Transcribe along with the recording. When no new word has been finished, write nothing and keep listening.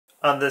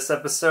On this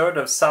episode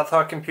of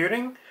Southhawk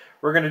Computing,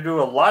 we're going to do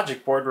a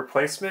logic board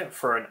replacement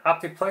for an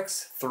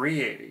Optiplex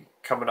 380,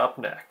 coming up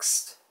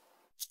next.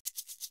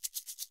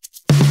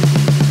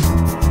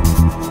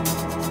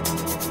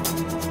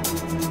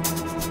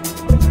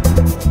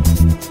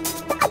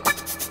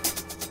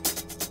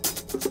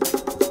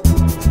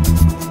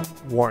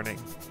 Warning: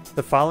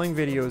 the following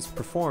video is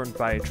performed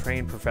by a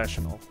trained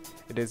professional.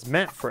 It is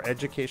meant for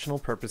educational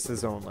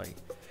purposes only.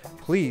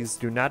 Please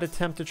do not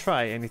attempt to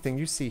try anything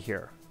you see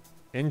here.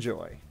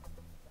 Enjoy.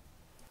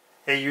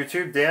 Hey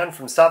YouTube, Dan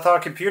from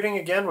Southhawk Computing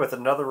again with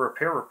another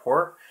repair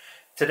report.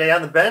 Today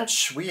on the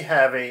bench we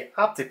have a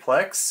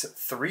Optiplex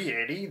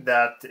 380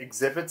 that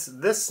exhibits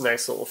this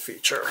nice little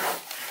feature.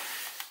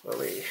 Let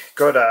me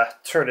go to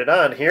turn it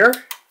on here.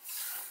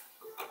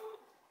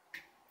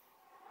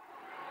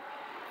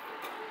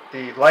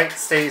 The light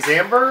stays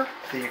amber,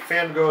 the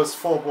fan goes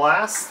full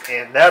blast,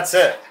 and that's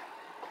it.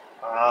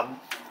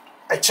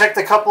 I checked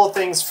a couple of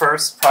things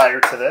first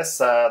prior to this.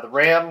 The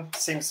RAM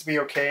seems to be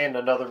okay in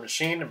another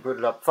machine and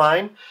booted up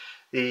fine.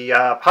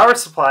 The power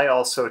supply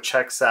also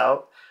checks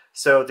out.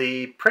 So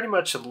the pretty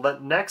much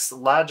next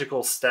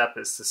logical step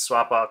is to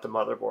swap out the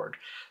motherboard.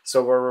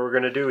 So what we're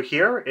going to do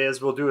here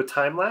is we'll do a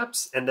time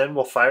lapse and then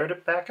we'll fire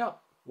it back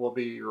up. We'll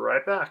be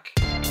right back.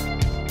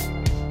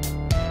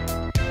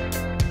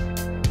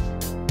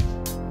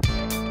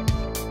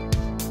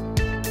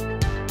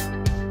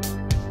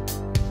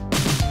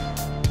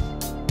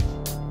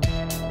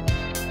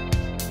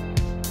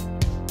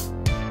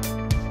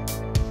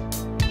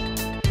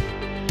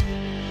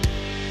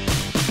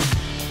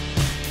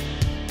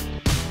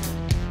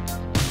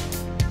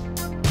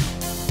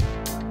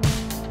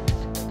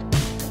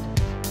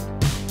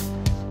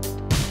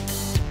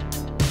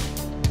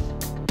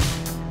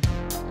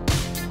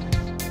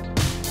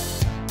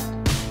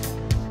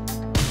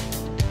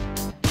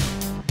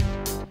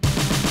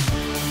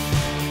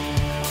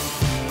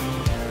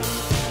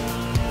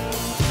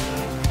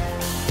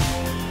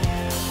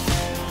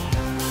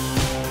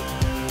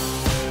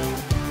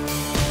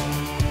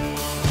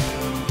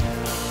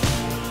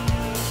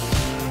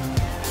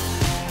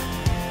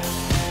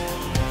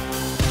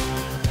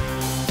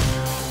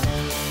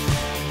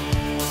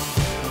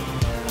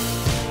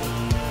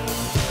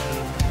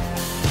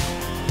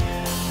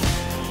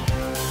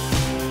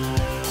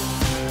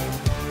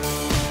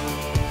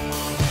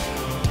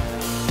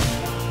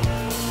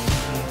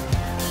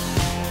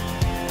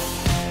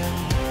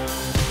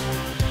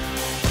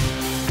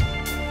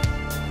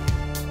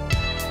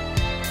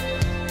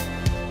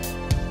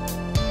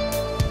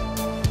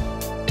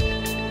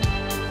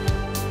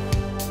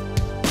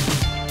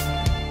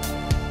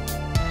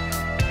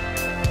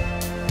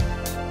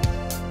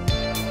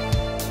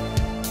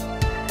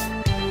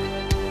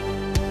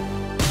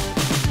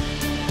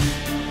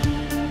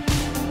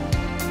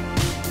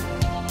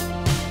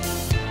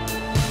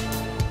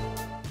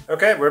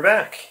 Okay, we're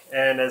back,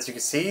 and as you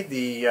can see,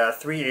 the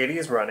 380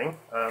 is running.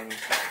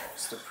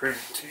 Just to prove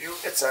it to you,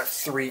 it's a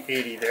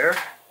 380 there.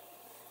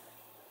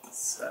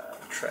 Let's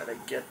try to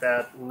get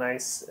that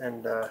nice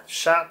and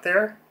shot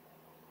there.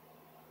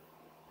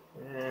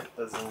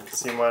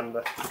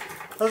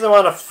 Doesn't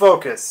want to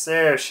focus.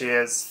 There she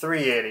is,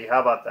 380.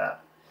 How about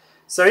that?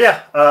 So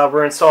yeah,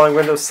 we're installing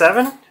Windows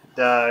 7.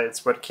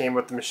 It's what came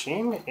with the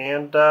machine,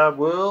 and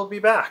we'll be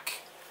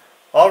back.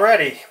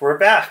 Alrighty, we're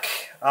back.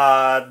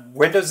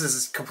 Windows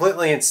is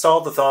completely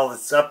installed with all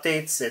its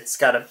updates. It's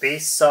got a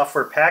base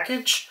software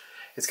package.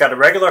 It's got a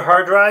regular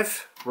hard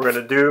drive. We're going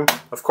to do,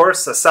 of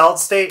course, a solid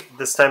state.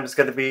 This time it's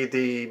going to be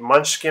the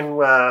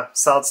Mushkin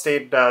solid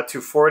state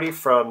 240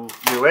 from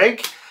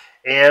Newegg.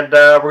 And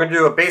we're going to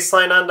do a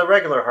baseline on the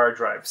regular hard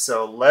drive.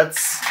 So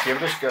let's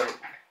give it a go.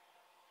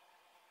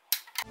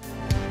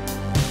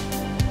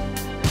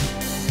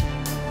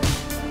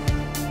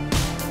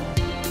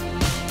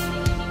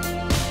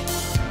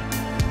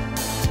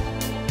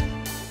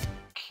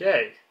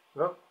 Okay.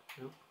 Oh.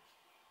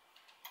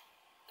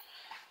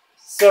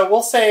 So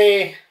we'll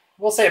say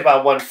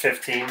about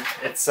 115.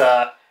 It's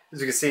as you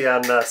can see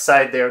on the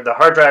side there, the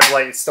hard drive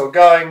light is still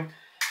going.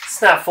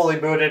 It's not fully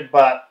booted,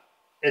 but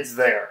it's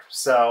there.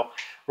 So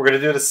we're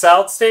gonna do the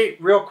solid state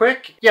real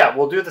quick. Yeah,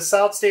 we'll do the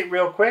solid state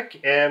real quick,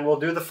 and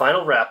we'll do the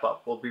final wrap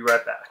up. We'll be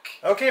right back.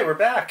 Okay, we're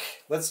back.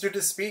 Let's do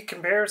the speed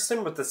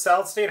comparison with the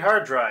solid state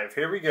hard drive.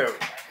 Here we go.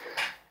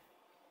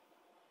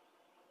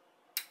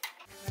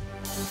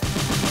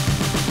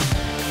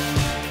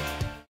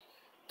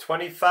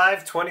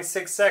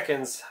 26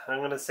 seconds. I'm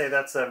going to say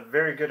that's a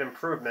very good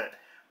improvement.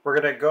 We're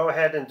going to go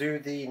ahead and do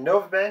the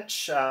Nova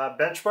Bench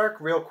benchmark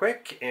real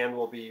quick, and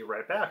we'll be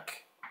right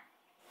back.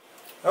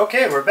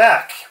 Okay, we're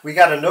back. We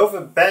got a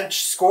Nova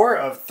Bench score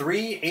of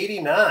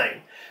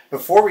 389.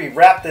 Before we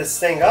wrap this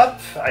thing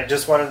up, I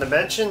just wanted to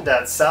mention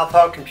that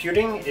Southhawk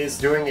Computing is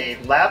doing a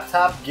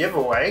laptop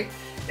giveaway.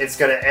 It's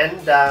going to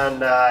end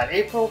on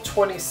April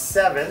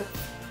 27th.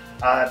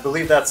 I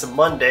believe that's a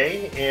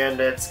Monday, and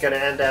it's going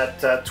to end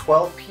at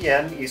 12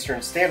 p.m.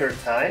 Eastern Standard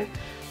Time.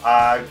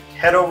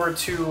 Head over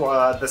to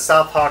the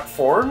Southhawk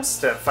forums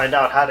to find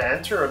out how to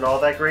enter and all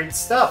that great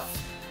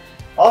stuff.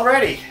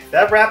 Alrighty,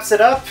 that wraps it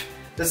up.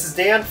 This is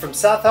Dan from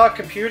Southhawk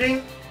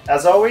Computing.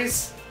 As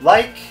always,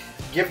 like,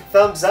 give a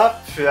thumbs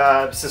up,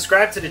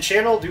 subscribe to the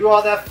channel, do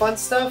all that fun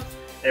stuff,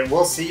 and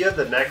we'll see you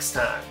the next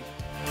time.